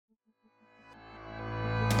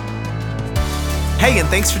Hey, and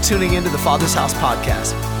thanks for tuning into the Father's House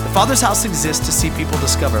podcast. The Father's House exists to see people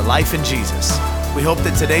discover life in Jesus. We hope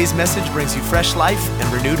that today's message brings you fresh life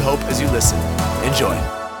and renewed hope as you listen. Enjoy.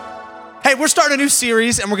 Hey, we're starting a new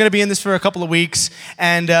series, and we're going to be in this for a couple of weeks,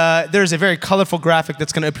 and there's a very colorful graphic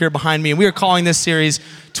that's going to appear behind me, and we are calling this series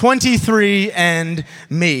 23 and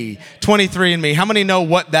Me. 23 and Me. How many know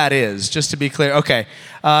what that is, just to be clear? Okay.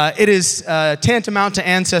 It is tantamount to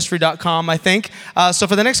Ancestry.com, I think. So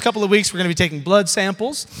for the next couple of weeks, we're going to be taking blood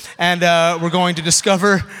samples, and we're going to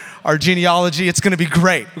discover our genealogy. It's going to be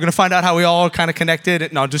great. We're going to find out how we all kind of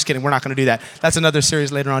connected. No, just kidding. We're not going to do that. That's another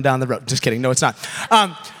series later on down the road. Just kidding. No, it's not.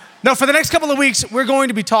 No, for the next couple of weeks, we're going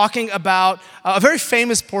to be talking about a very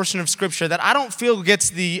famous portion of Scripture that I don't feel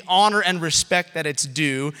gets the honor and respect that it's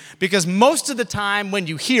due, because most of the time when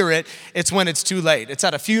you hear it, it's when it's too late. It's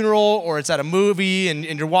at a funeral or it's at a movie and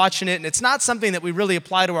you're watching it, and it's not something that we really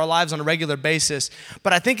apply to our lives on a regular basis,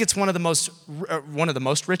 but I think it's one of the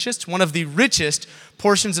richest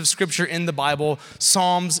portions of Scripture in the Bible,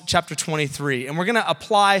 Psalms chapter 23. And we're going to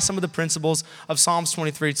apply some of the principles of Psalms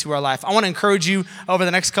 23 to our life. I want to encourage you over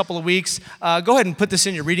the next couple of weeks, go ahead and put this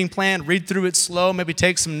in your reading plan, read through it slow, maybe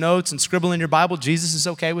take some notes and scribble in your Bible. Jesus is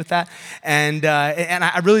okay with that. And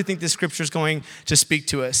I really think this Scripture is going to speak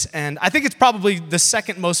to us. And I think it's probably the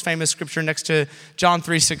second most famous Scripture next to John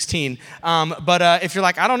 3:16. But if you're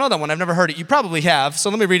like, I don't know that one, I've never heard it, you probably have. So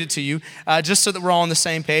let me read it to you, just so that we're all on the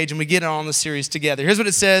same page and we get it on the series together. Here's what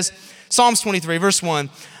it says, Psalms 23, verse 1.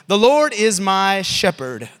 The Lord is my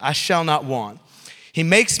shepherd, I shall not want. He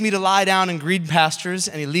makes me to lie down in green pastures,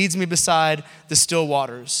 and he leads me beside the still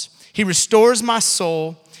waters. He restores my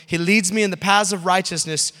soul. He leads me in the paths of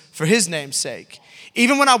righteousness for his name's sake.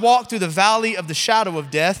 Even when I walk through the valley of the shadow of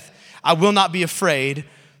death, I will not be afraid,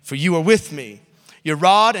 for you are with me. Your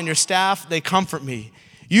rod and your staff, they comfort me.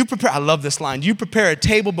 I love this line. You prepare a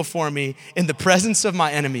table before me in the presence of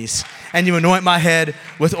my enemies, and you anoint my head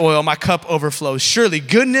with oil. My cup overflows. Surely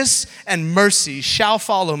goodness and mercy shall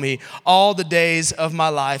follow me all the days of my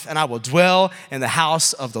life, and I will dwell in the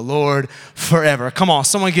house of the Lord forever. Come on,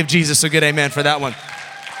 someone give Jesus a good amen for that one.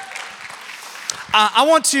 I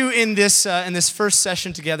want to, in this first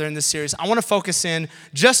session together in this series, I want to focus in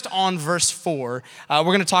just on verse 4. We're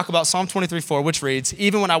going to talk about Psalm 23:4, which reads,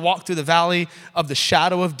 even when I walk through the valley of the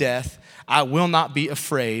shadow of death, I will not be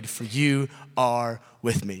afraid, for you are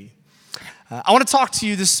with me. I want to talk to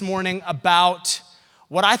you this morning about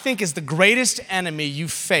what I think is the greatest enemy you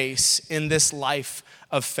face in this life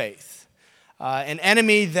of faith. An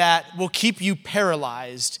enemy that will keep you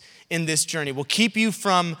paralyzed in this journey, will keep you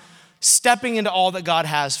from stepping into all that God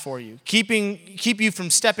has for you, keep you from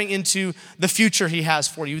stepping into the future he has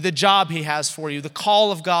for you, the job he has for you, the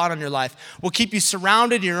call of God on your life, will keep you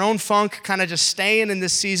surrounded in your own funk, kind of just staying in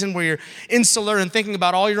this season where you're insular and thinking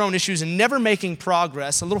about all your own issues and never making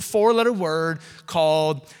progress, a little 4-letter word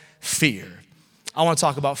called fear. I want to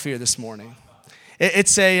talk about fear this morning.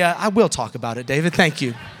 I will talk about it, David, thank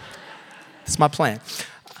you. That's my plan.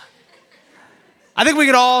 I think we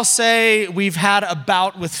could all say we've had a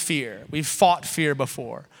bout with fear. We've fought fear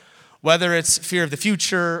before, whether it's fear of the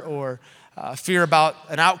future or fear about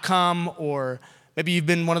an outcome, or maybe you've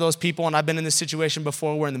been one of those people, and I've been in this situation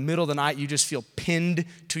before, where in the middle of the night you just feel pinned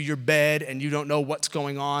to your bed and you don't know what's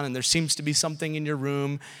going on and there seems to be something in your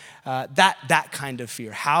room. That kind of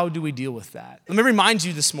fear. How do we deal with that? Let me remind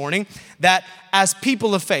you this morning that as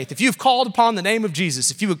people of faith, if you've called upon the name of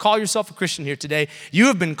Jesus, if you would call yourself a Christian here today, you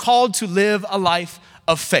have been called to live a life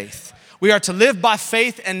of faith. We are to live by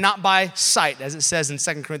faith and not by sight, as it says in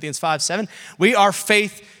 2 Corinthians 5:7. We are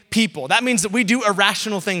faith people. That means that we do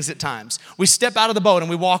irrational things at times. We step out of the boat and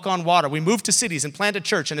we walk on water. We move to cities and plant a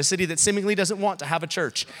church in a city that seemingly doesn't want to have a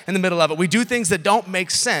church in the middle of it. We do things that don't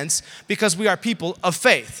make sense because we are people of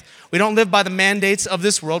faith. We don't live by the mandates of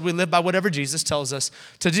this world. We live by whatever Jesus tells us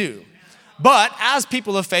to do. But as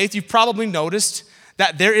people of faith, you've probably noticed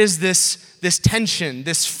that there is this tension,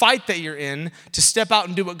 this fight that you're in to step out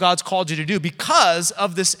and do what God's called you to do because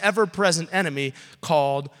of this ever-present enemy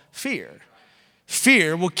called fear.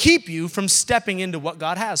 Fear will keep you from stepping into what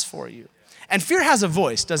God has for you. And fear has a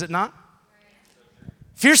voice, does it not?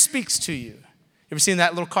 Fear speaks to you. You ever seen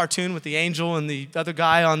that little cartoon with the angel and the other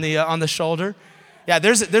guy on the shoulder? Yeah,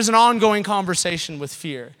 there's an ongoing conversation with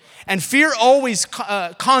fear. And fear always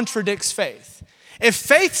contradicts faith. If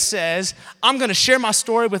faith says, I'm going to share my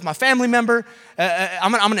story with my family member,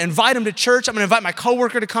 I'm going to invite him to church, I'm going to invite my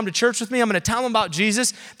coworker to come to church with me, I'm going to tell him about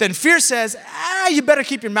Jesus, then fear says, you better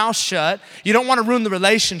keep your mouth shut. You don't want to ruin the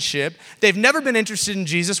relationship. They've never been interested in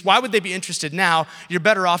Jesus. Why would they be interested now? You're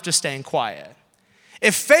better off just staying quiet.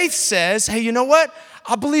 If faith says, hey, you know what?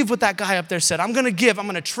 I believe what that guy up there said. I'm going to give. I'm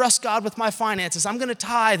going to trust God with my finances. I'm going to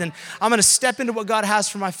tithe, and I'm going to step into what God has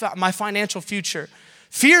for my financial future.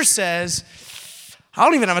 Fear says, I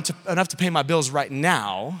don't even have enough to pay my bills right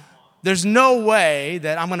now. There's no way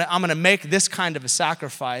that I'm gonna make this kind of a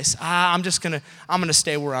sacrifice. I'm gonna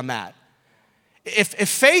stay where I'm at. If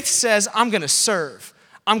faith says I'm gonna serve,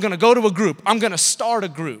 I'm gonna go to a group, I'm gonna start a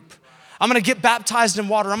group, I'm gonna get baptized in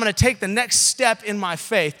water, I'm gonna take the next step in my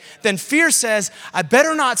faith, then fear says I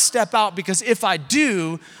better not step out, because if I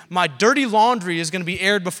do, my dirty laundry is gonna be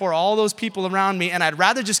aired before all those people around me, and I'd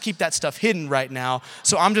rather just keep that stuff hidden right now,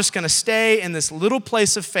 so I'm just gonna stay in this little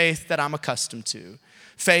place of faith that I'm accustomed to.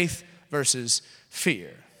 Faith versus fear.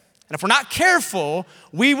 And if we're not careful,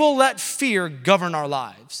 we will let fear govern our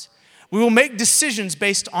lives. We will make decisions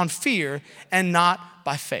based on fear and not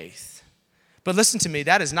by faith. But listen to me,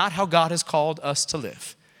 that is not how God has called us to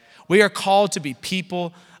live. We are called to be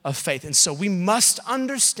people of faith. And so we must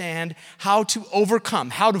understand how to overcome,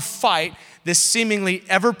 how to fight this seemingly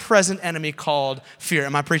ever-present enemy called fear.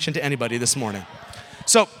 Am I preaching to anybody this morning?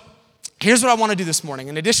 So here's what I want to do this morning.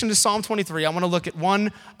 In addition to Psalm 23, I want to look at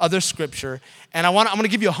one other scripture, and I'm going to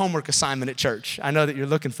give you a homework assignment at church. I know that you're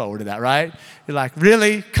looking forward to that, right? You're like,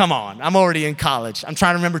 really? Come on. I'm already in college. I'm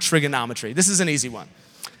trying to remember trigonometry. This is an easy one.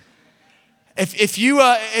 If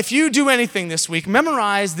you do anything this week,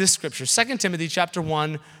 memorize this scripture, 2 Timothy chapter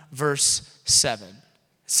 1, verse 7. It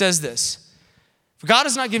says this, "For God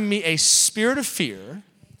has not given me a spirit of fear,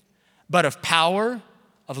 but of power,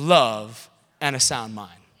 of love, and a sound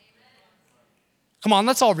mind." Come on,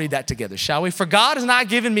 let's all read that together, shall we? "For God has not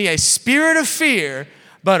given me a spirit of fear,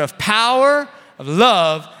 but of power, of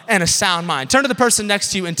love, and a sound mind." Turn to the person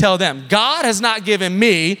next to you and tell them, God has not given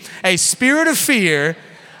me a spirit of fear,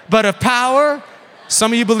 but of power.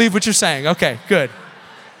 Some of you believe what you're saying. Okay, good.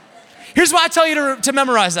 Here's why I tell you to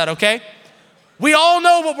memorize that, okay? We all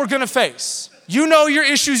know what we're gonna face. You know your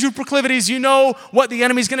issues, your proclivities. You know what the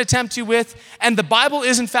enemy's going to tempt you with. And the Bible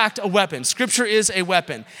is, in fact, a weapon. Scripture is a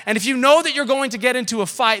weapon. And if you know that you're going to get into a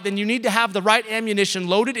fight, then you need to have the right ammunition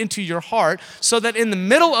loaded into your heart so that in the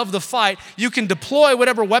middle of the fight, you can deploy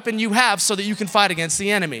whatever weapon you have so that you can fight against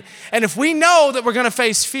the enemy. And if we know that we're going to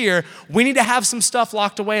face fear, we need to have some stuff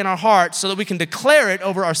locked away in our heart so that we can declare it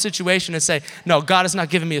over our situation and say, no, God has not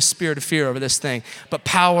given me a spirit of fear over this thing, but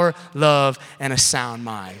power, love, and a sound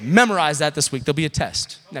mind. Memorize that this week. There'll be a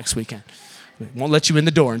test next weekend. Won't let you in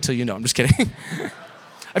the door until you know. I'm just kidding. If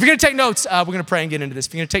you're going to take notes, we're going to pray and get into this.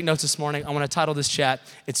 If you're going to take notes this morning, I want to title this chat,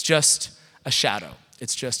 "It's Just a Shadow."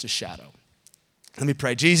 It's just a shadow. Let me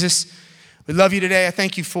pray. Jesus, we love you today. I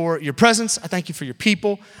thank you for your presence. I thank you for your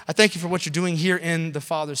people. I thank you for what you're doing here in the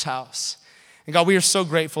Father's house. And God, we are so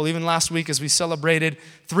grateful. Even last week as we celebrated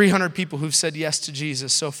 300 people who've said yes to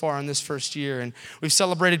Jesus so far in this first year. And we've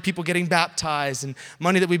celebrated people getting baptized and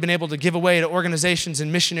money that we've been able to give away to organizations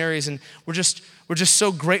and missionaries. And we're just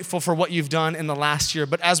so grateful for what you've done in the last year.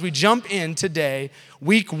 But as we jump in today,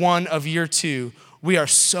 week 1 of year 2, we are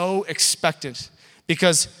so expectant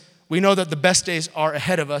because we know that the best days are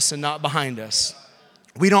ahead of us and not behind us.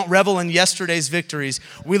 We don't revel in yesterday's victories.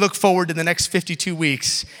 We look forward to the next 52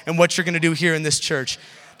 weeks and what you're going to do here in this church.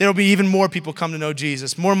 There will be even more people come to know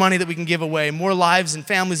Jesus, more money that we can give away, more lives and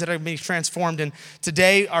families that are being transformed. And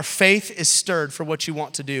today, our faith is stirred for what you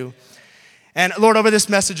want to do. And Lord, over this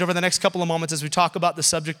message, over the next couple of moments, as we talk about the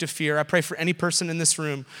subject of fear, I pray for any person in this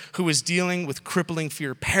room who is dealing with crippling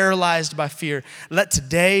fear, paralyzed by fear. Let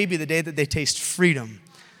today be the day that they taste freedom.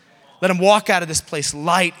 Let them walk out of this place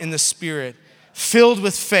light in the Spirit, filled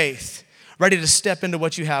with faith, ready to step into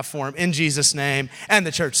what you have for them in Jesus' name. And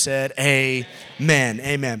the church said, amen,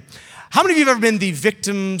 amen. How many of you have ever been the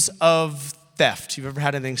victims of theft? You've ever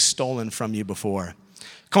had anything stolen from you before?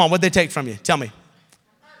 Come on, what'd they take from you? Tell me.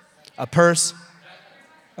 A purse,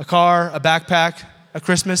 a car, a backpack, a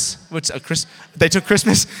Christmas. They took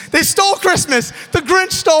Christmas? They stole Christmas. The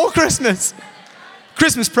Grinch stole Christmas.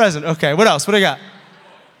 Christmas present. Okay, what else? What do I got?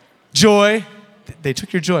 Joy. They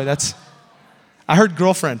took your joy. I heard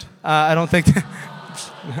girlfriend. I don't think.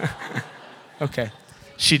 Okay.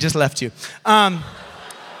 She just left you.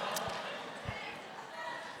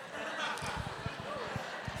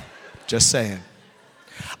 Just saying.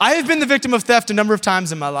 I have been the victim of theft a number of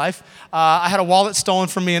times in my life. I had a wallet stolen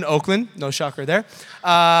from me in Oakland. No shocker there.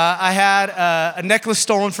 I had a necklace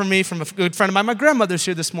stolen from me from a good friend of mine. My grandmother's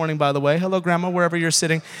here this morning, by the way. Hello, Grandma, wherever you're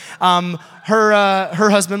sitting. Her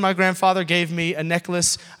husband, my grandfather, gave me a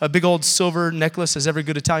necklace, a big old silver necklace, as every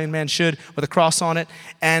good Italian man should, with a cross on it.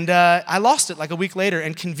 And I lost it like a week later.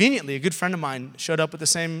 And conveniently, a good friend of mine showed up with the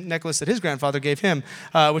same necklace that his grandfather gave him,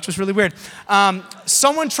 which was really weird.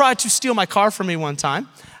 Someone tried to steal my car from me one time.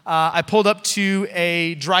 I pulled up to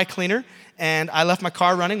a dry cleaner, and I left my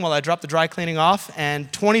car running while I dropped the dry cleaning off,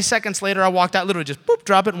 and 20 seconds later, I walked out, literally just boop,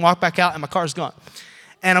 drop it, and walk back out, and my car's gone.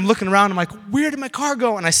 And I'm looking around, I'm like, where did my car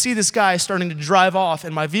go? And I see this guy starting to drive off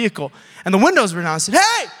in my vehicle, and the windows were down. I said,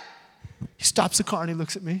 hey! He stops the car, and he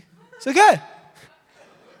looks at me. He's like, hey,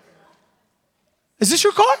 is this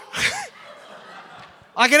your car?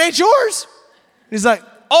 Like, it ain't yours. He's like,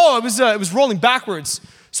 oh, it was rolling backwards.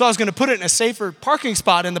 So I was gonna put it in a safer parking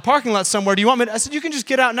spot in the parking lot somewhere. Do you want me to? I said, you can just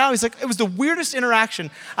get out now. He's like, it was the weirdest interaction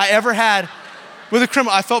I ever had with a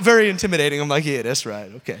criminal. I felt very intimidating. I'm like, yeah, that's right,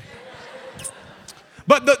 okay.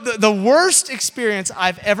 But the worst experience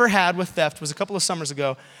I've ever had with theft was a couple of summers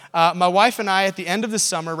ago. My wife and I, at the end of the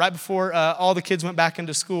summer, right before all the kids went back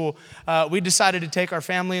into school, we decided to take our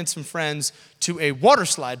family and some friends to a water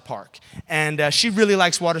slide park. And she really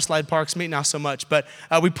likes water slide parks, me not so much. But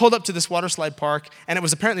we pulled up to this water slide park, and it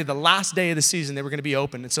was apparently the last day of the season they were going to be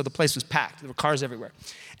open. And so the place was packed. There were cars everywhere.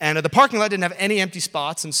 And the parking lot didn't have any empty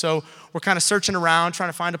spots. And so we're kind of searching around, trying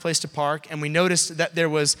to find a place to park. And we noticed that there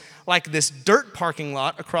was like this dirt parking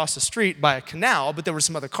lot across the street by a canal, but there were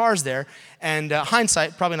some other cars there. And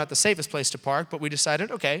hindsight, probably not the safest place to park, but we decided,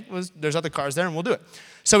 okay, there's other cars there and we'll do it.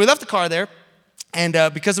 So we left the car there. And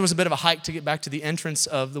because there was a bit of a hike to get back to the entrance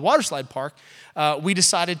of the water slide park, we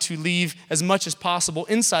decided to leave as much as possible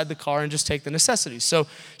inside the car and just take the necessities. So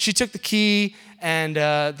she took the key and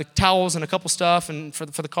the towels and a couple stuff and for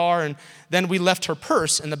the car, and then we left her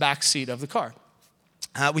purse in the back seat of the car.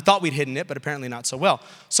 We thought we'd hidden it, but apparently not so well.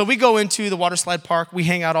 So we go into the water slide park. We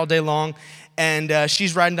hang out all day long, and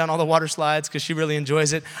she's riding down all the water slides because she really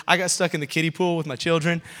enjoys it. I got stuck in the kiddie pool with my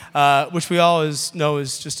children, which we always know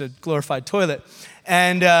is just a glorified toilet.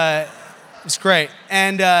 And it's great.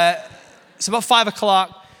 And it's about 5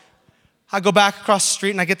 o'clock. I go back across the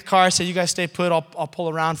street, and I get the car. I say, you guys stay put. I'll pull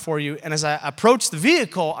around for you. And as I approach the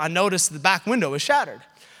vehicle, I notice the back window is shattered.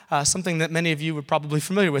 Something that many of you were probably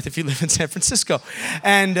familiar with if you live in San Francisco.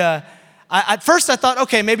 And at first I thought,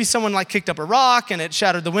 okay, maybe someone like kicked up a rock and it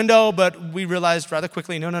shattered the window, but we realized rather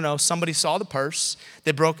quickly, no, somebody saw the purse,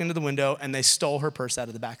 they broke into the window, and they stole her purse out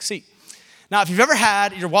of the back seat. Now, if you've ever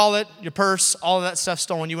had your wallet, your purse, all of that stuff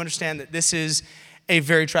stolen, you understand that this is a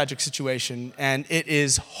very tragic situation, and it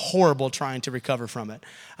is horrible trying to recover from it.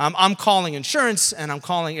 I'm calling insurance, and I'm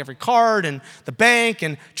calling every card and the bank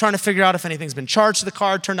and trying to figure out if anything's been charged to the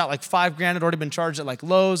card. Turned out like $5,000 had already been charged at like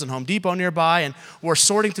Lowe's and Home Depot nearby, and we're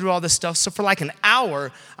sorting through all this stuff. So for like an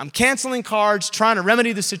hour, I'm canceling cards, trying to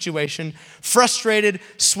remedy the situation, frustrated,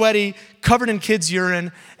 sweaty, covered in kids'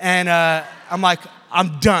 urine, and I'm like,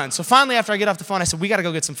 I'm done. So finally, after I get off the phone, I said, we gotta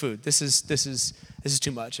go get some food. This is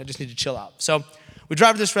too much. I just need to chill out. So we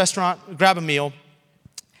drive to this restaurant, grab a meal,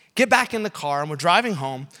 get back in the car, and we're driving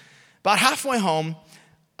home. About halfway home,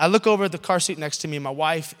 I look over at the car seat next to me, and my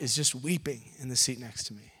wife is just weeping in the seat next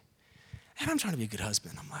to me. And I'm trying to be a good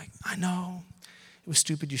husband. I'm like, I know, it was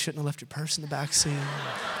stupid. You shouldn't have left your purse in the back seat.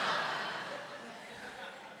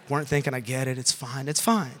 Weren't thinking, I get it. It's fine. It's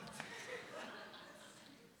fine.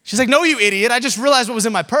 She's like, no, you idiot. I just realized what was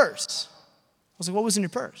in my purse. I was like, what was in your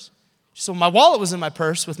purse? She said, well, my wallet was in my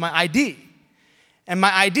purse with my ID. And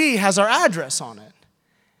my ID has our address on it.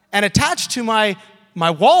 And attached to my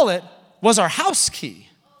wallet was our house key.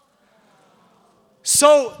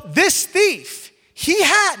 So this thief,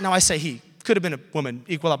 now I say he, could have been a woman,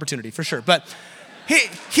 equal opportunity for sure, but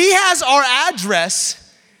he has our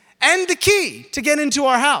address and the key to get into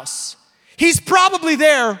our house. He's probably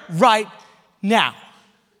there right now.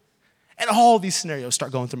 And all these scenarios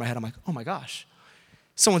start going through my head. I'm like, oh my gosh,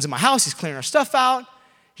 someone's in my house, he's clearing our stuff out.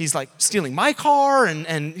 He's like stealing my car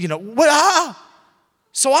and you know, what?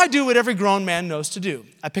 So I do what every grown man knows to do.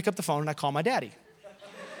 I pick up the phone and I call my daddy.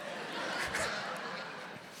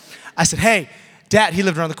 I said, hey, Dad, he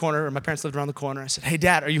lived around the corner, or my parents lived around the corner. I said, hey,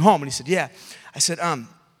 Dad, are you home? And he said, yeah. I said,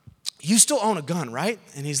 you still own a gun, right?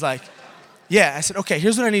 And he's like, yeah. I said, okay,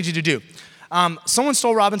 here's what I need you to do. Someone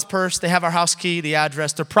stole Robin's purse. They have our house key, the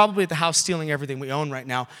address. They're probably at the house stealing everything we own right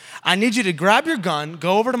now. I need you to grab your gun,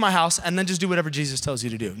 go over to my house, and then just do whatever Jesus tells you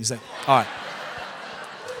to do. And he's like, all right.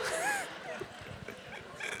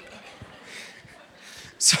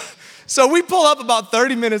 So we pull up about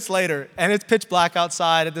 30 minutes later, and it's pitch black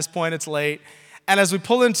outside. At this point, it's late. And as we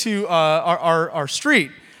pull into our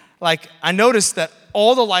street, like, I noticed that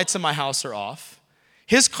all the lights in my house are off.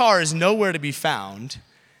 His car is nowhere to be found.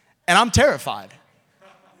 And I'm terrified.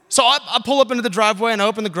 So I pull up into the driveway and I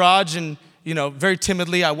open the garage and, you know, very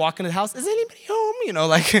timidly I walk into the house. Is anybody home? You know,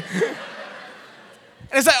 like.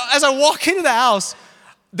 as I walk into the house,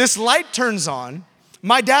 this light turns on.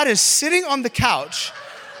 My dad is sitting on the couch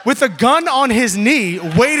with a gun on his knee,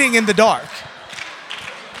 waiting in the dark.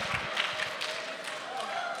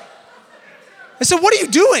 I said, what are you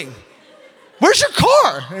doing? Where's your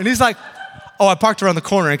car? And he's like, oh, I parked around the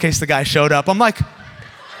corner in case the guy showed up. I'm like,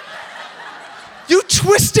 you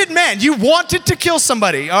twisted man. You wanted to kill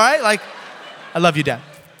somebody, all right? Like, I love you, Dad.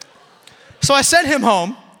 So I sent him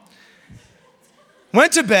home,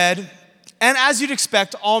 went to bed, and as you'd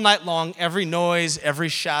expect, all night long, every noise, every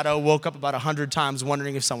shadow, woke up about 100 times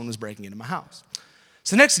wondering if someone was breaking into my house.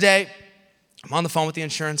 So the next day, I'm on the phone with the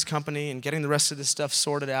insurance company and getting the rest of this stuff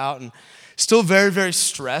sorted out and still very, very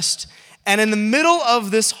stressed. And in the middle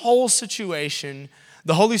of this whole situation,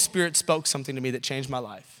 the Holy Spirit spoke something to me that changed my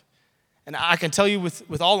life. And I can tell you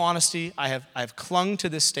with all honesty, I have clung to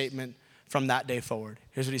this statement from that day forward.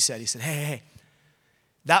 Here's what he said. He said, hey,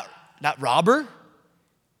 that robber,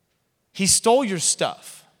 he stole your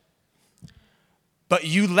stuff, but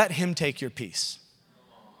you let him take your peace.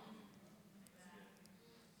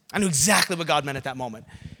 I knew exactly what God meant at that moment.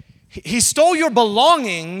 He stole your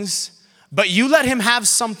belongings, but you let him have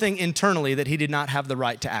something internally that he did not have the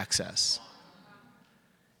right to access.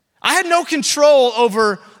 I had no control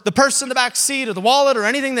over the person in the back seat or the wallet or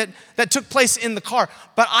anything that took place in the car,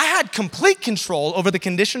 but I had complete control over the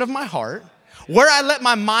condition of my heart, where I let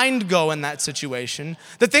my mind go in that situation,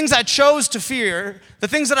 the things I chose to fear, the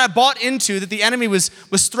things that I bought into that the enemy was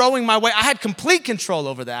throwing my way. I had complete control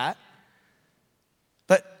over that,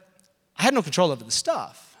 but I had no control over the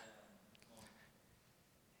stuff.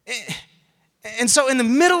 And so in the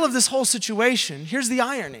middle of this whole situation, here's the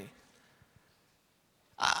irony.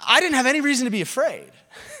 I didn't have any reason to be afraid.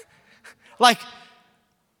 Like,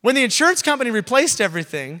 when the insurance company replaced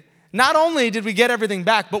everything, not only did we get everything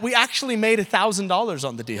back, but we actually made $1,000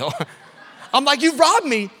 on the deal. I'm like, you robbed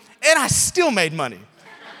me, and I still made money.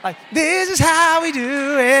 Like, this is how we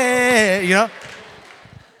do it, you know?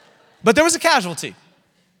 But there was a casualty.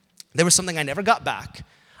 There was something I never got back.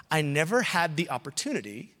 I never had the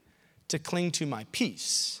opportunity to cling to my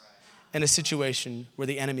peace in a situation where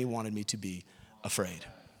the enemy wanted me to be afraid.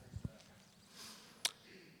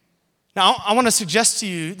 Now, I want to suggest to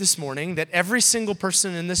you this morning that every single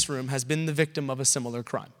person in this room has been the victim of a similar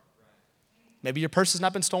crime. Maybe your purse has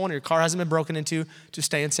not been stolen or your car hasn't been broken into to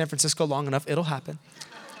stay in San Francisco long enough. It'll happen.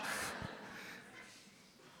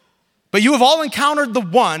 But you have all encountered the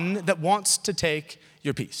one that wants to take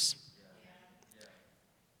your peace.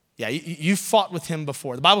 Yeah, you fought with him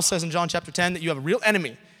before. The Bible says in John chapter 10 that you have a real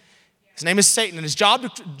enemy. His name is Satan, and his job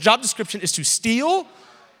description is to steal,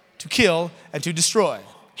 to kill, and to destroy.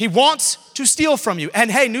 He wants to steal from you.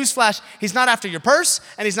 And hey, newsflash, he's not after your purse,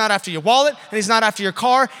 and he's not after your wallet, and he's not after your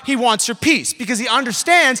car. He wants your peace because he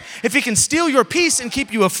understands if he can steal your peace and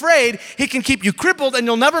keep you afraid, he can keep you crippled and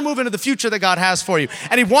you'll never move into the future that God has for you.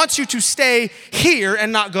 And he wants you to stay here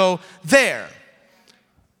and not go there.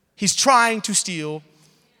 He's trying to steal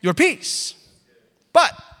your peace.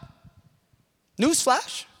 But,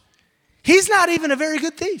 newsflash, he's not even a very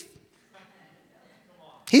good thief.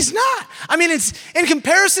 He's not. I mean, it's in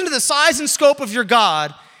comparison to the size and scope of your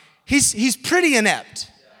God, he's pretty inept.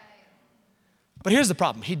 But here's the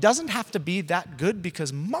problem. He doesn't have to be that good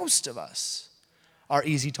because most of us are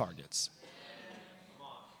easy targets.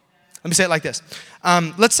 Let me say it like this.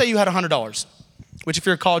 Let's say you had $100, which if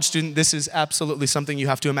you're a college student, this is absolutely something you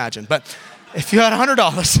have to imagine. But if you had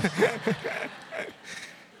 $100,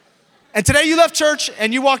 and today you left church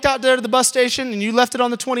and you walked out there to the bus station and you left it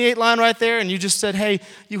on the 28 line right there and you just said, hey,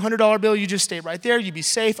 you $100 bill, you just stay right there. You be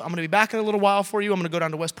safe. I'm going to be back in a little while for you. I'm going to go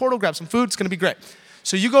down to West Portal, grab some food. It's going to be great.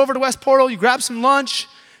 So you go over to West Portal, you grab some lunch,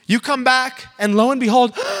 you come back, and lo and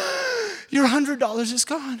behold, your $100 is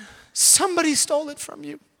gone. Somebody stole it from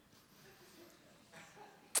you.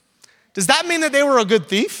 Does that mean that they were a good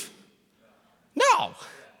thief? No.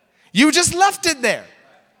 You just left it there.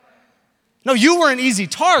 No, you were an easy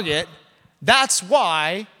target. That's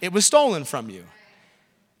why it was stolen from you.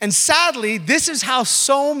 And sadly, this is how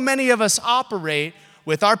so many of us operate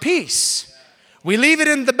with our peace. We leave it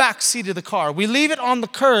in the back seat of the car. We leave it on the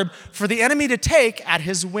curb for the enemy to take at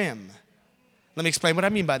his whim. Let me explain what I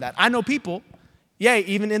mean by that. I know people, yea,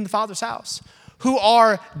 even in the Father's house, who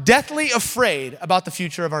are deathly afraid about the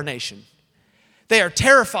future of our nation. They are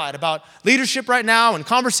terrified about leadership right now and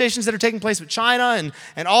conversations that are taking place with China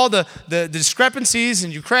and all the discrepancies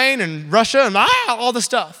in Ukraine and Russia and all the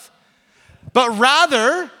stuff. But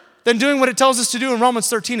rather than doing what it tells us to do in Romans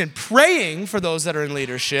 13 and praying for those that are in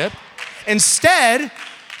leadership, instead,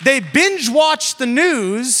 they binge watch the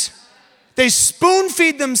news, they spoon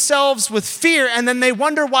feed themselves with fear, and then they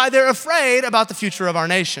wonder why they're afraid about the future of our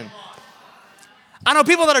nation. I know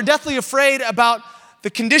people that are deathly afraid about the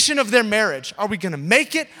condition of their marriage. Are we gonna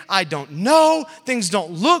make it? I don't know. Things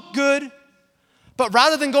don't look good. But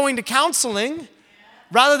rather than going to counseling,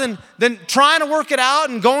 Rather than trying to work it out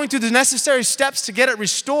and going through the necessary steps to get it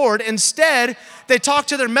restored, instead, they talk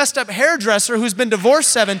to their messed up hairdresser who's been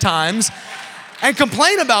divorced 7 times and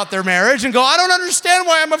complain about their marriage and go, I don't understand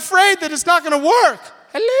why I'm afraid that it's not gonna work.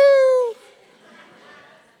 Hello.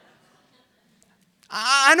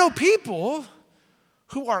 I know people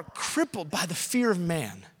who are crippled by the fear of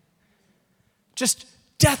man, just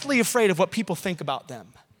deathly afraid of what people think about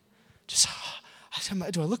them. Just,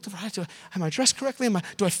 do I look the right? Am I dressed correctly?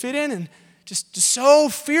 Do I fit in? And just so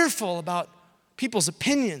fearful about people's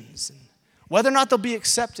opinions and whether or not they'll be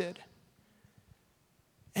accepted.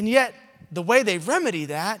 And yet, the way they remedy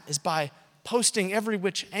that is by posting every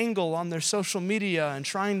which angle on their social media and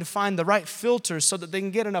trying to find the right filters so that they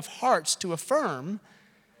can get enough hearts to affirm.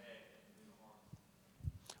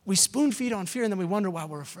 We spoon feed on fear and then we wonder why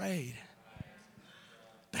we're afraid.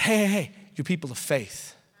 But hey, you people of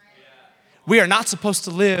faith. We are not supposed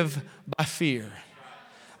to live by fear.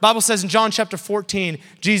 The Bible says in John chapter 14,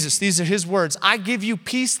 Jesus, these are his words, I give you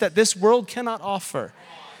peace that this world cannot offer.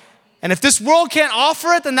 And if this world can't offer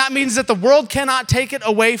it, then that means that the world cannot take it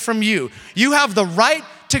away from you. You have the right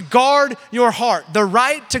to guard your heart, the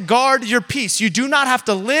right to guard your peace. You do not have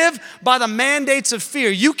to live by the mandates of fear.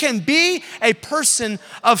 You can be a person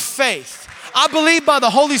of faith. I believe by the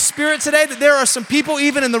Holy Spirit today that there are some people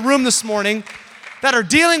even in the room this morning that are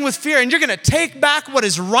dealing with fear, and you're gonna take back what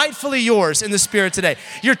is rightfully yours in the Spirit today.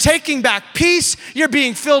 You're taking back peace, you're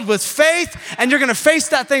being filled with faith, and you're gonna face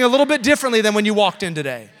that thing a little bit differently than when you walked in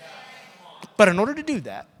today. But in order to do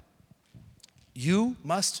that, you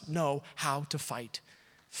must know how to fight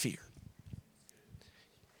fear.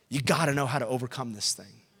 You gotta know how to overcome this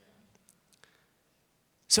thing.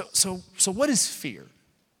 So what is fear?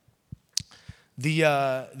 The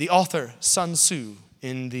author Sun Tzu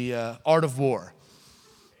in The Art of War,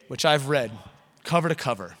 which I've read cover to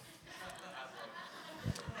cover.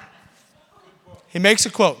 He makes a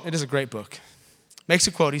quote. It is a great book. Makes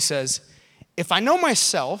a quote. He says, if I know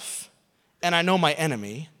myself and I know my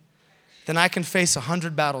enemy, then I can face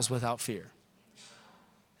 100 battles without fear.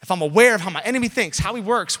 If I'm aware of how my enemy thinks, how he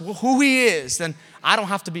works, who he is, then I don't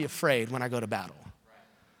have to be afraid when I go to battle.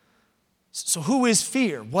 So who is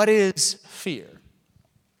fear? What is fear?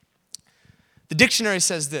 The dictionary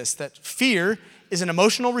says this, that fear is an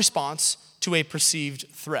emotional response to a perceived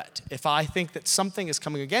threat. If I think that something is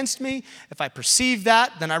coming against me, if I perceive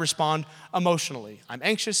that, then I respond emotionally. I'm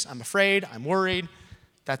anxious, I'm afraid, I'm worried.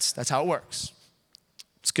 That's how it works.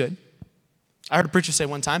 It's good. I heard a preacher say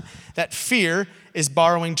one time that fear is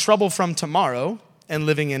borrowing trouble from tomorrow and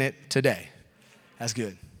living in it today. That's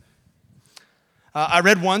good. I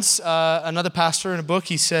read once another pastor in a book,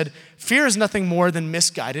 he said, fear is nothing more than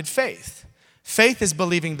misguided faith. Faith is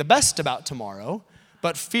believing the best about tomorrow,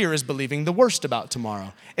 but fear is believing the worst about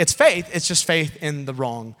tomorrow. It's faith, it's just faith in the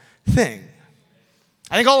wrong thing.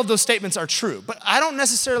 I think all of those statements are true, but I don't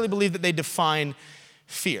necessarily believe that they define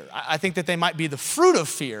fear. I think that they might be the fruit of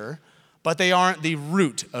fear, but they aren't the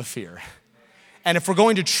root of fear. And if we're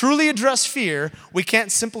going to truly address fear, we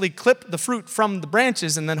can't simply clip the fruit from the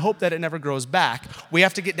branches and then hope that it never grows back. We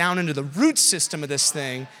have to get down into the root system of this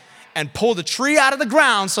thing and pull the tree out of the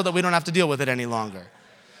ground so that we don't have to deal with it any longer.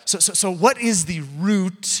 So what is the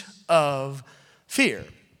root of fear?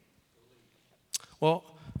 Well,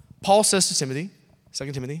 Paul says to Timothy,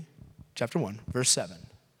 2 Timothy chapter 1, verse 7,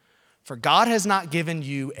 for God has not given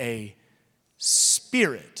you a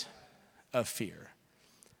spirit of fear,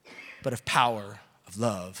 but of power, of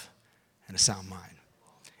love, and a sound mind.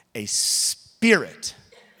 A spirit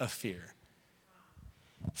of fear.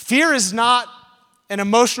 Fear is not an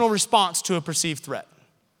emotional response to a perceived threat.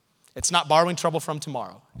 It's not borrowing trouble from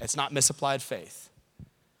tomorrow. It's not misapplied faith.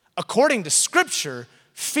 According to Scripture,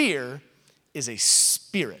 fear is a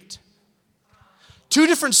spirit. Two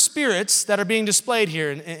different spirits that are being displayed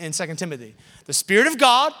here in 2 Timothy. The Spirit of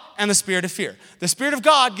God and the Spirit of fear. The Spirit of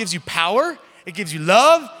God gives you power, it gives you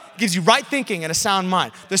love, it gives you right thinking and a sound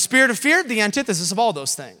mind. The Spirit of fear, the antithesis of all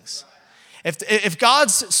those things. If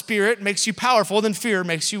God's Spirit makes you powerful, then fear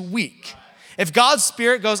makes you weak. If God's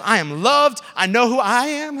Spirit goes, I am loved, I know who I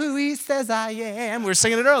am, who he says I am, we were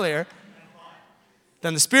singing it earlier,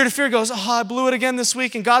 then the Spirit of fear goes, I blew it again this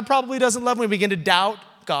week and God probably doesn't love me. We begin to doubt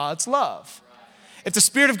God's love. If the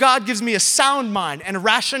Spirit of God gives me a sound mind and a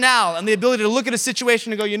rationale and the ability to look at a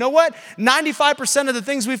situation and go, you know what? 95% of the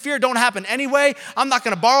things we fear don't happen anyway. I'm not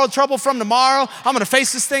gonna borrow trouble from tomorrow. I'm gonna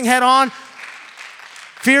face this thing head on.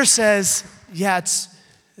 Fear says, yeah,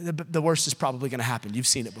 the worst is probably gonna happen. You've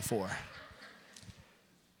seen it before.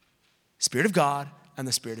 Spirit of God and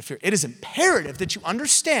the spirit of fear. It is imperative that you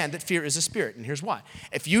understand that fear is a spirit, and here's why.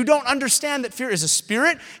 If you don't understand that fear is a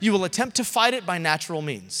spirit, you will attempt to fight it by natural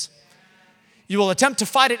means. You will attempt to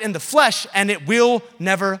fight it in the flesh, and it will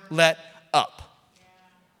never let up.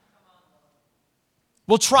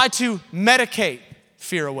 We'll try to medicate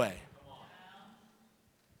fear away.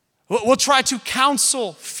 We'll try to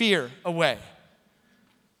counsel fear away.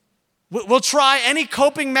 We'll try any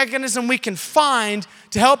coping mechanism we can find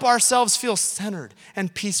to help ourselves feel centered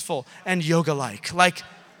and peaceful and yoga-like. Like,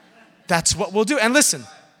 that's what we'll do. And listen,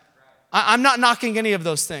 I'm not knocking any of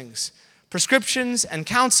those things. Prescriptions and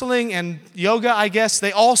counseling and yoga, I guess,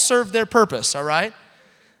 they all serve their purpose, all right?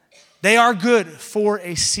 They are good for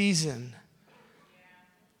a season.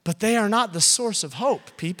 But they are not the source of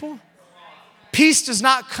hope, people. Peace does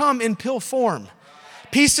not come in pill form.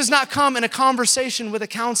 Peace does not come in a conversation with a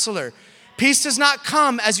counselor. Peace does not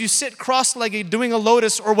come as you sit cross-legged doing a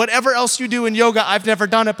lotus or whatever else you do in yoga. I've never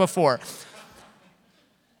done it before.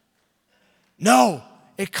 No,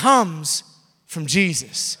 it comes from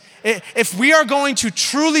Jesus. If we are going to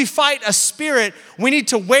truly fight a spirit, we need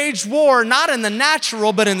to wage war not in the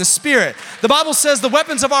natural, but in the spirit. The Bible says the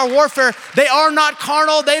weapons of our warfare, they are not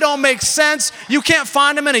carnal. They don't make sense. You can't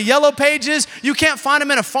find them in a yellow pages. You can't find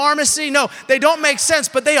them in a pharmacy. No, they don't make sense,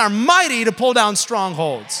 but they are mighty to pull down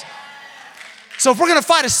strongholds. So if we're going to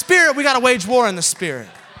fight a spirit, we got to wage war in the spirit.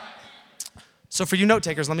 So for you note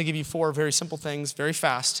takers, let me give you 4 very simple things, very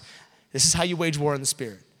fast. This is how you wage war in the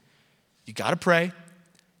spirit. You got to pray.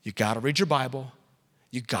 You got to read your Bible,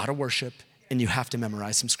 you got to worship, and you have to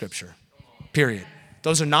memorize some scripture, period.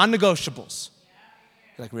 Those are non-negotiables.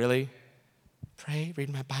 You're like, really? Pray,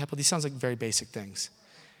 read my Bible? These sounds like very basic things.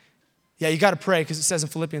 Yeah, you got to pray because it says in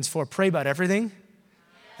Philippians 4, pray about everything,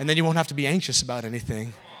 and then you won't have to be anxious about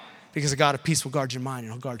anything because the God of peace will guard your mind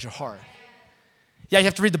and he'll guard your heart. Yeah, you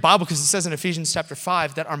have to read the Bible because it says in Ephesians chapter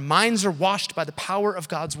 5 that our minds are washed by the power of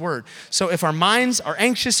God's word. So if our minds are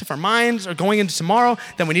anxious, if our minds are going into tomorrow,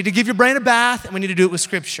 then we need to give your brain a bath and we need to do it with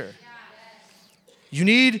scripture. You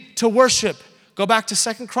need to worship. Go back to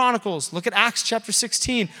 2 Chronicles. Look at Acts chapter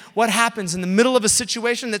 16. What happens in the middle of a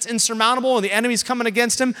situation that's insurmountable and the enemy's coming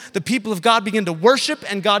against them? The people of God begin to worship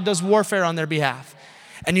and God does warfare on their behalf.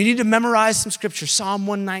 And you need to memorize some scripture. Psalm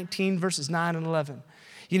 119 verses 9 and 11.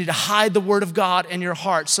 You need to hide the word of God in your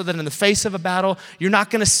heart so that in the face of a battle, you're not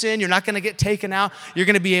going to sin, you're not going to get taken out, you're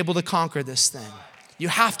going to be able to conquer this thing. You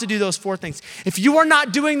have to do those 4 things. If you are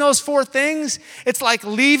not doing those 4 things, it's like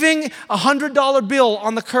leaving a $100 bill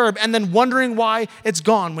on the curb and then wondering why it's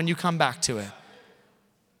gone when you come back to it.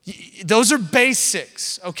 Those are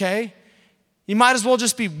basics, okay? You might as well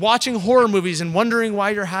just be watching horror movies and wondering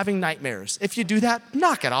why you're having nightmares. If you do that,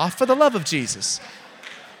 knock it off for the love of Jesus.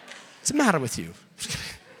 What's the matter with you?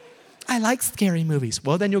 I like scary movies.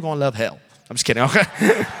 Well, then you're going to love hell. I'm just kidding,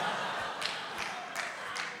 okay?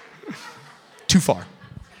 Too far.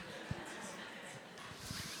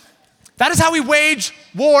 That is how we wage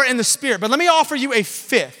war in the spirit. But let me offer you a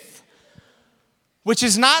 5th, which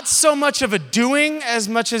is not so much of a doing as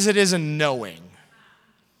much as it is a knowing.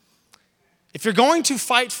 If you're going to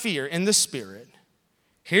fight fear in the spirit,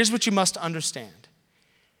 here's what you must understand.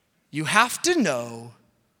 You have to know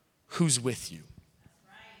who's with you.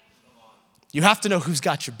 You have to know who's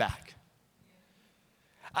got your back.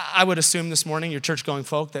 I would assume this morning, your church-going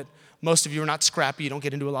folk, that most of you are not scrappy. You don't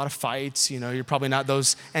get into a lot of fights. You know, you're probably not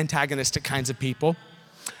those antagonistic kinds of people.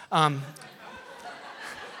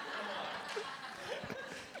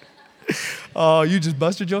 Oh, you just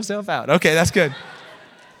busted yourself out. Okay, that's good.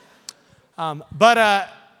 But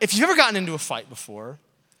if you've ever gotten into a fight before,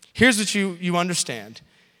 here's what you understand.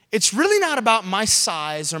 It's really not about my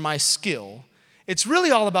size or my skill. It's really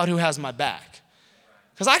all about who has my back.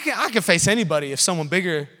 Because I can face anybody if someone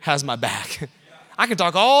bigger has my back. I can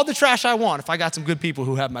talk all the trash I want if I got some good people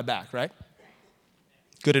who have my back, right?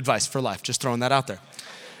 Good advice for life, just throwing that out there.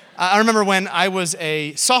 I remember when I was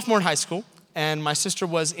a sophomore in high school and my sister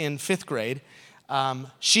was in 5th grade,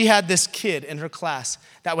 she had this kid in her class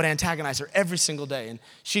that would antagonize her every single day. And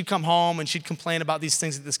she'd come home and she'd complain about these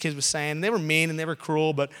things that this kid was saying. And they were mean and they were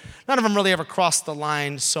cruel, but none of them really ever crossed the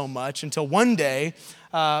line so much until one day,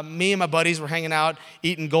 me and my buddies were hanging out,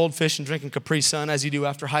 eating goldfish and drinking Capri Sun, as you do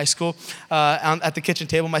after high school, at the kitchen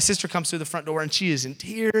table. My sister comes through the front door and she is in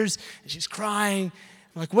tears and she's crying.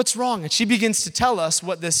 I'm like, what's wrong? And she begins to tell us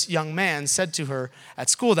what this young man said to her at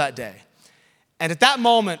school that day. And at that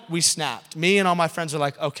moment, we snapped. Me and all my friends were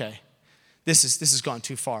like, okay, this has gone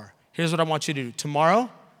too far. Here's what I want you to do. Tomorrow,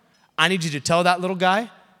 I need you to tell that little guy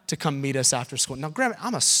to come meet us after school. Now, granted,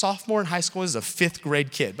 I'm a sophomore in high school. This is a 5th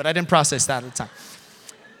grade kid, but I didn't process that at the time.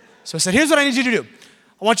 So I said, here's what I need you to do.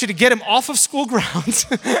 I want you to get him off of school grounds,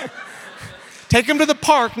 take him to the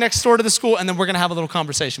park next door to the school, and then we're gonna have a little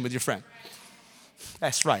conversation with your friend.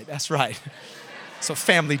 That's right. That's what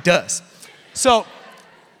family does. So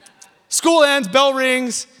school ends, bell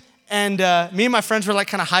rings, and me and my friends were like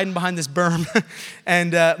kind of hiding behind this berm.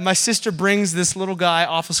 And my sister brings this little guy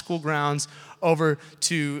off of school grounds over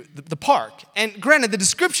to the park. And granted, the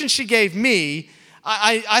description she gave me,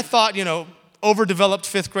 I thought, overdeveloped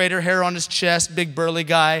fifth grader, hair on his chest, big burly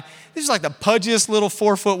guy. This is like the pudgiest little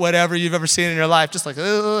 4 foot whatever you've ever seen in your life. Just like,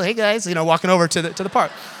 oh, hey guys, walking over to the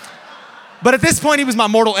park. But at this point, he was my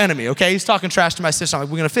mortal enemy, okay? He's talking trash to my sister. I'm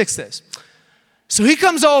like, we're gonna fix this. So he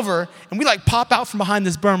comes over, and we like pop out from behind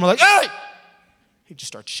this berm. We're like, hey! He just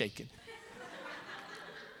starts shaking.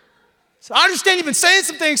 So I understand you've been saying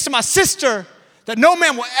some things to my sister that no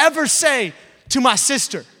man will ever say to my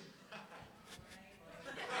sister.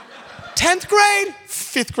 10th grade,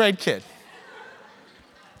 5th grade kid.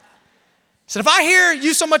 He said, if I hear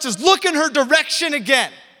you so much as look in her direction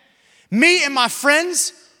again, me and my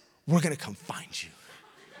friends, we're gonna come find you.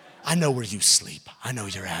 I know where you sleep. I know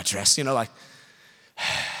your address.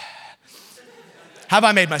 Have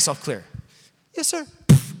I made myself clear? Yes, sir.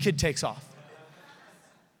 Kid takes off.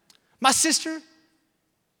 My sister,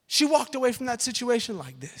 she walked away from that situation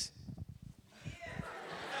like this.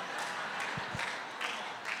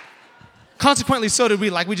 Consequently, so did we.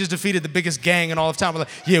 Like, we just defeated the biggest gang in all of town. We're like,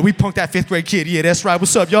 yeah, we punked that 5th grade kid. Yeah, that's right.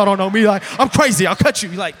 What's up? Y'all don't know me. Like, I'm crazy. I'll cut you.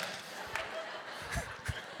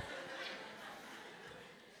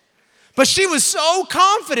 But she was so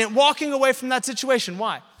confident walking away from that situation.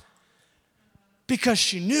 Why? Because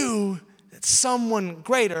she knew that someone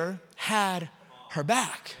greater had her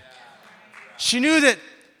back. She knew that,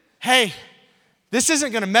 hey, this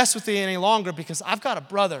isn't gonna mess with me any longer because I've got a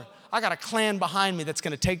brother, I got a clan behind me that's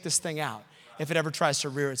gonna take this thing out if it ever tries to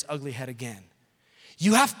rear its ugly head again.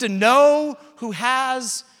 You have to know who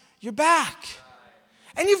has your back.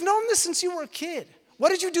 And you've known this since you were a kid. What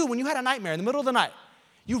did you do when you had a nightmare in the middle of the night?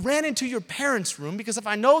 You ran into your parents' room because if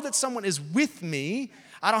I know that someone is with me,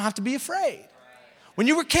 I don't have to be afraid. When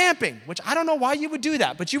you were camping, which I don't know why you would do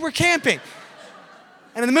that, but you were camping.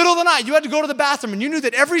 And in the middle of the night, you had to go to the bathroom and you knew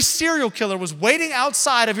that every serial killer was waiting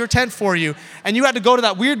outside of your tent for you and you had to go to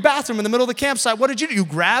that weird bathroom in the middle of the campsite. What did you do? You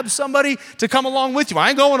grabbed somebody to come along with you. I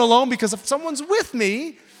ain't going alone because if someone's with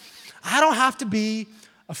me, I don't have to be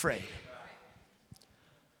afraid.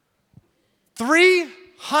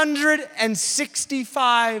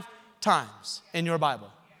 365 times in your Bible.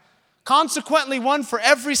 Consequently, one for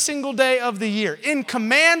every single day of the year. In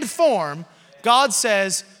command form, God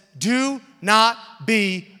says, do not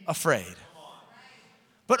be afraid.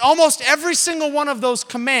 But almost every single one of those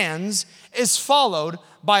commands is followed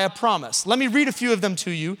by a promise. Let me read a few of them to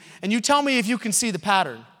you, and you tell me if you can see the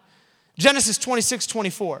pattern. Genesis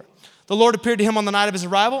 26:24. The Lord appeared to him on the night of his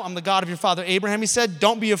arrival. I'm the God of your father Abraham. He said,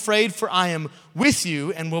 don't be afraid, for I am with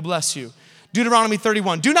you and will bless you. Deuteronomy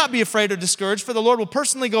 31. Do not be afraid or discouraged, for the Lord will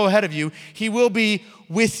personally go ahead of you. He will be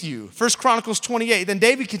with you. 1 Chronicles 28. Then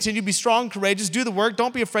David continued, be strong and courageous. Do the work.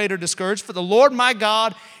 Don't be afraid or discouraged, for the Lord my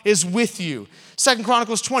God is with you. 2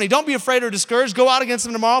 Chronicles 20. Don't be afraid or discouraged. Go out against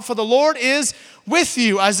them tomorrow, for the Lord is with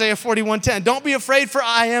you. Isaiah 41:10. Don't be afraid, for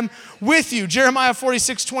I am with you. Jeremiah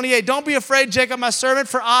 46:28. Don't be afraid, Jacob my servant,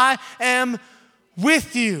 for I am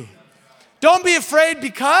with you. Don't be afraid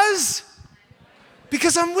because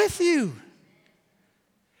I'm with you.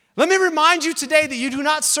 Let me remind you today that you do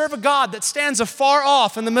not serve a God that stands afar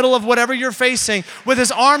off in the middle of whatever you're facing with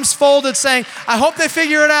his arms folded saying, I hope they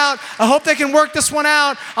figure it out. I hope they can work this one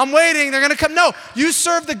out. I'm waiting. They're going to come. No, you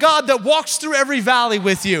serve the God that walks through every valley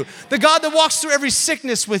with you, the God that walks through every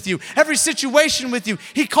sickness with you, every situation with you.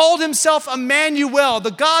 He called himself Emmanuel,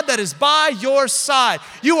 the God that is by your side.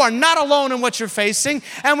 You are not alone in what you're facing.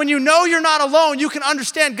 And when you know you're not alone, you can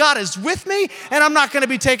understand God is with me and I'm not going to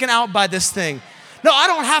be taken out by this thing. No, I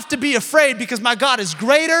don't have to be afraid because my God is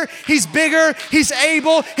greater, he's bigger, he's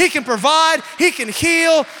able, he can provide, he can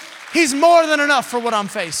heal. He's more than enough for what I'm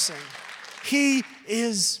facing. He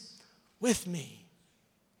is with me.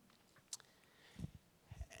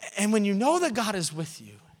 And when you know that God is with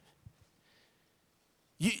you,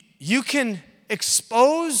 you can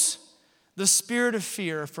expose the spirit of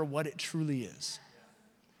fear for what it truly is.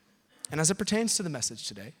 And as it pertains to the message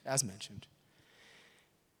today, as mentioned,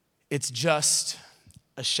 it's just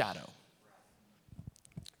a shadow.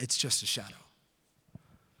 It's just a shadow.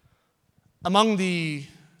 Among the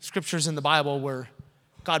scriptures in the Bible where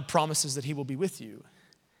God promises that he will be with you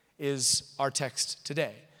is our text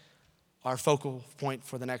today, our focal point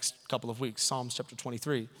for the next couple of weeks, Psalms chapter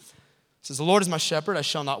 23. It says, the Lord is my shepherd, I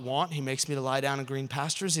shall not want. He makes me to lie down in green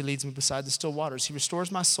pastures. He leads me beside the still waters. He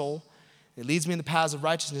restores my soul. He leads me in the paths of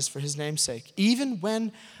righteousness for his name's sake. Even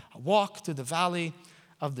when I walk through the valley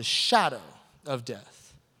of the shadow of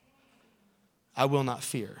death, I will not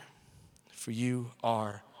fear, for you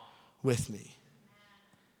are with me.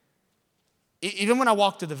 Even when I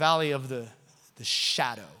walk through the valley of the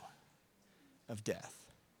shadow of death,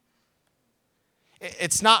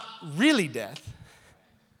 it's not really death.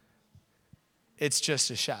 It's just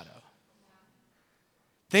a shadow.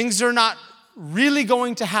 Things are not really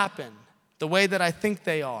going to happen the way that I think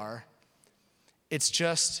they are. It's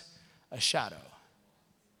just a shadow.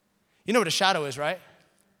 You know what a shadow is, right?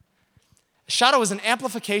 A shadow is an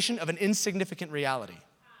amplification of an insignificant reality.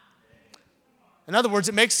 In other words,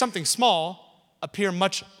 it makes something small appear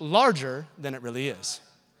much larger than it really is.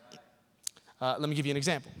 Let me give you an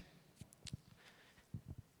example.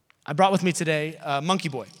 I brought with me today Monkey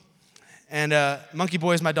Boy. And Monkey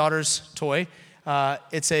Boy is my daughter's toy.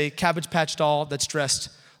 It's a Cabbage Patch doll that's dressed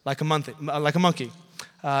like a monkey.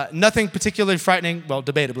 Nothing particularly frightening, well,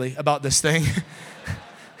 debatably, about this thing.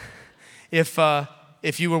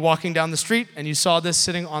 If you were walking down the street and you saw this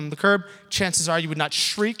sitting on the curb, chances are you would not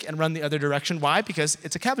shriek and run the other direction. Why? Because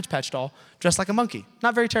it's a Cabbage Patch doll dressed like a monkey.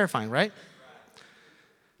 Not very terrifying, right?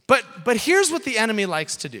 But here's what the enemy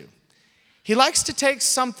likes to do. He likes to take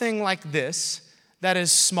something like this that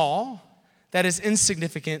is small, that is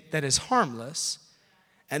insignificant, that is harmless,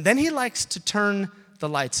 and then he likes to turn the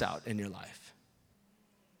lights out in your life.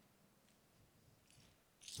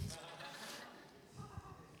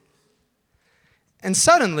 And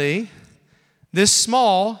suddenly, this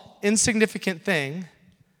small, insignificant thing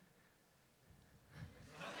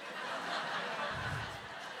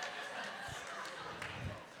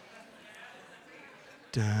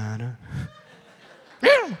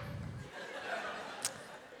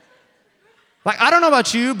like, I don't know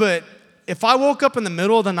about you, but if I woke up in the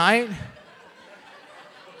middle of the night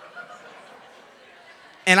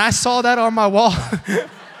and I saw that on my wall,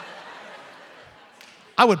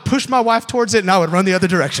 I would push my wife towards it and I would run the other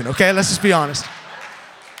direction, okay? Let's just be honest.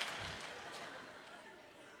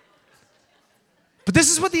 But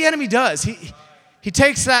this is what the enemy does. He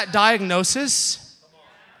takes that diagnosis,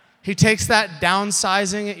 he takes that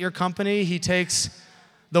downsizing at your company, he takes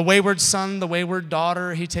the wayward son, the wayward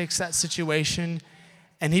daughter, he takes that situation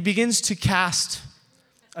and he begins to cast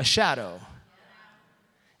a shadow.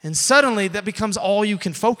 And suddenly that becomes all you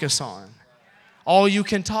can focus on, all you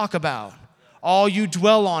can talk about, all you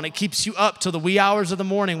dwell on. It keeps you up till the wee hours of the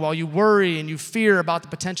morning while you worry and you fear about the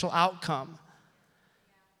potential outcome.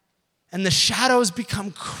 And the shadows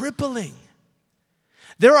become crippling.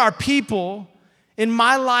 There are people in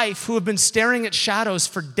my life who have been staring at shadows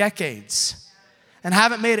for decades and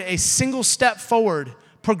haven't made a single step forward,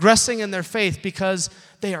 progressing in their faith because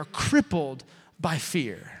they are crippled by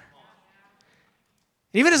fear.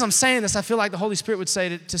 Even as I'm saying this, I feel like the Holy Spirit would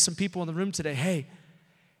say to some people in the room today, hey,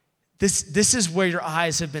 this is where your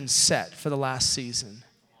eyes have been set for the last season.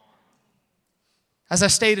 As I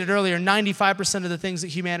stated earlier, 95% of the things that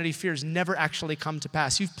humanity fears never actually come to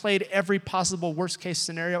pass. You've played every possible worst-case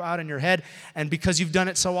scenario out in your head, and because you've done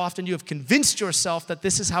it so often, you have convinced yourself that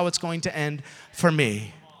this is how it's going to end for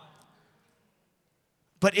me.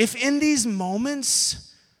 But if in these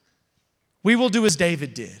moments, we will do as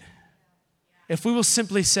David did, if we will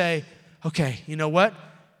simply say, okay, you know what?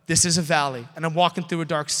 This is a valley, and I'm walking through a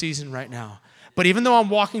dark season right now. But even though I'm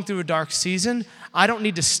walking through a dark season, I don't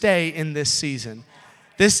need to stay in this season.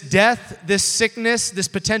 This death, this sickness, this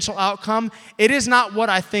potential outcome, it is not what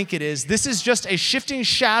I think it is. This is just a shifting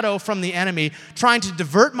shadow from the enemy trying to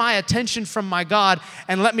divert my attention from my God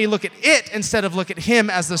and let me look at it instead of look at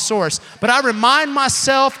him as the source. But I remind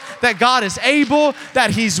myself that God is able,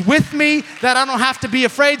 that he's with me, that I don't have to be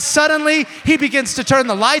afraid. Suddenly, he begins to turn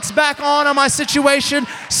the lights back on my situation.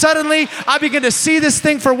 Suddenly, I begin to see this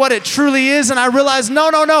thing for what it truly is, and I realize,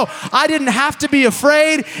 no, I didn't have to be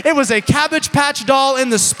afraid. It was a Cabbage Patch doll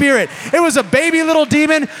in the spirit. It was a baby little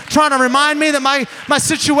demon trying to remind me that my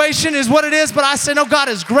situation is what it is, but I say, no, God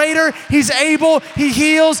is greater. He's able. He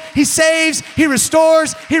heals. He saves. He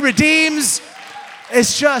restores. He redeems.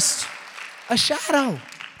 It's just a shadow.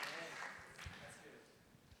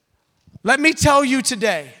 Let me tell you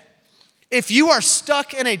today, if you are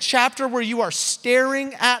stuck in a chapter where you are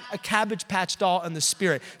staring at a Cabbage Patch doll in the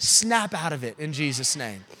spirit, snap out of it in Jesus'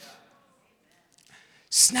 name.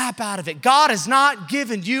 Snap out of it. God has not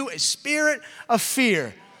given you a spirit of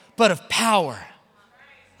fear, but of power,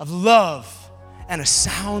 of love, and a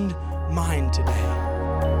sound mind today.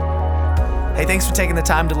 Hey, thanks for taking the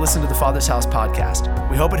time to listen to the Father's House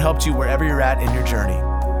podcast. We hope it helped you wherever you're at in your journey.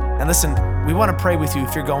 And listen, we want to pray with you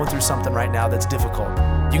if you're going through something right now that's difficult.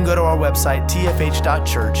 You can go to our website,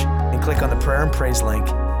 tfh.church, and click on the prayer and praise link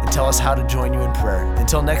and tell us how to join you in prayer.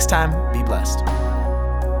 Until next time, be blessed.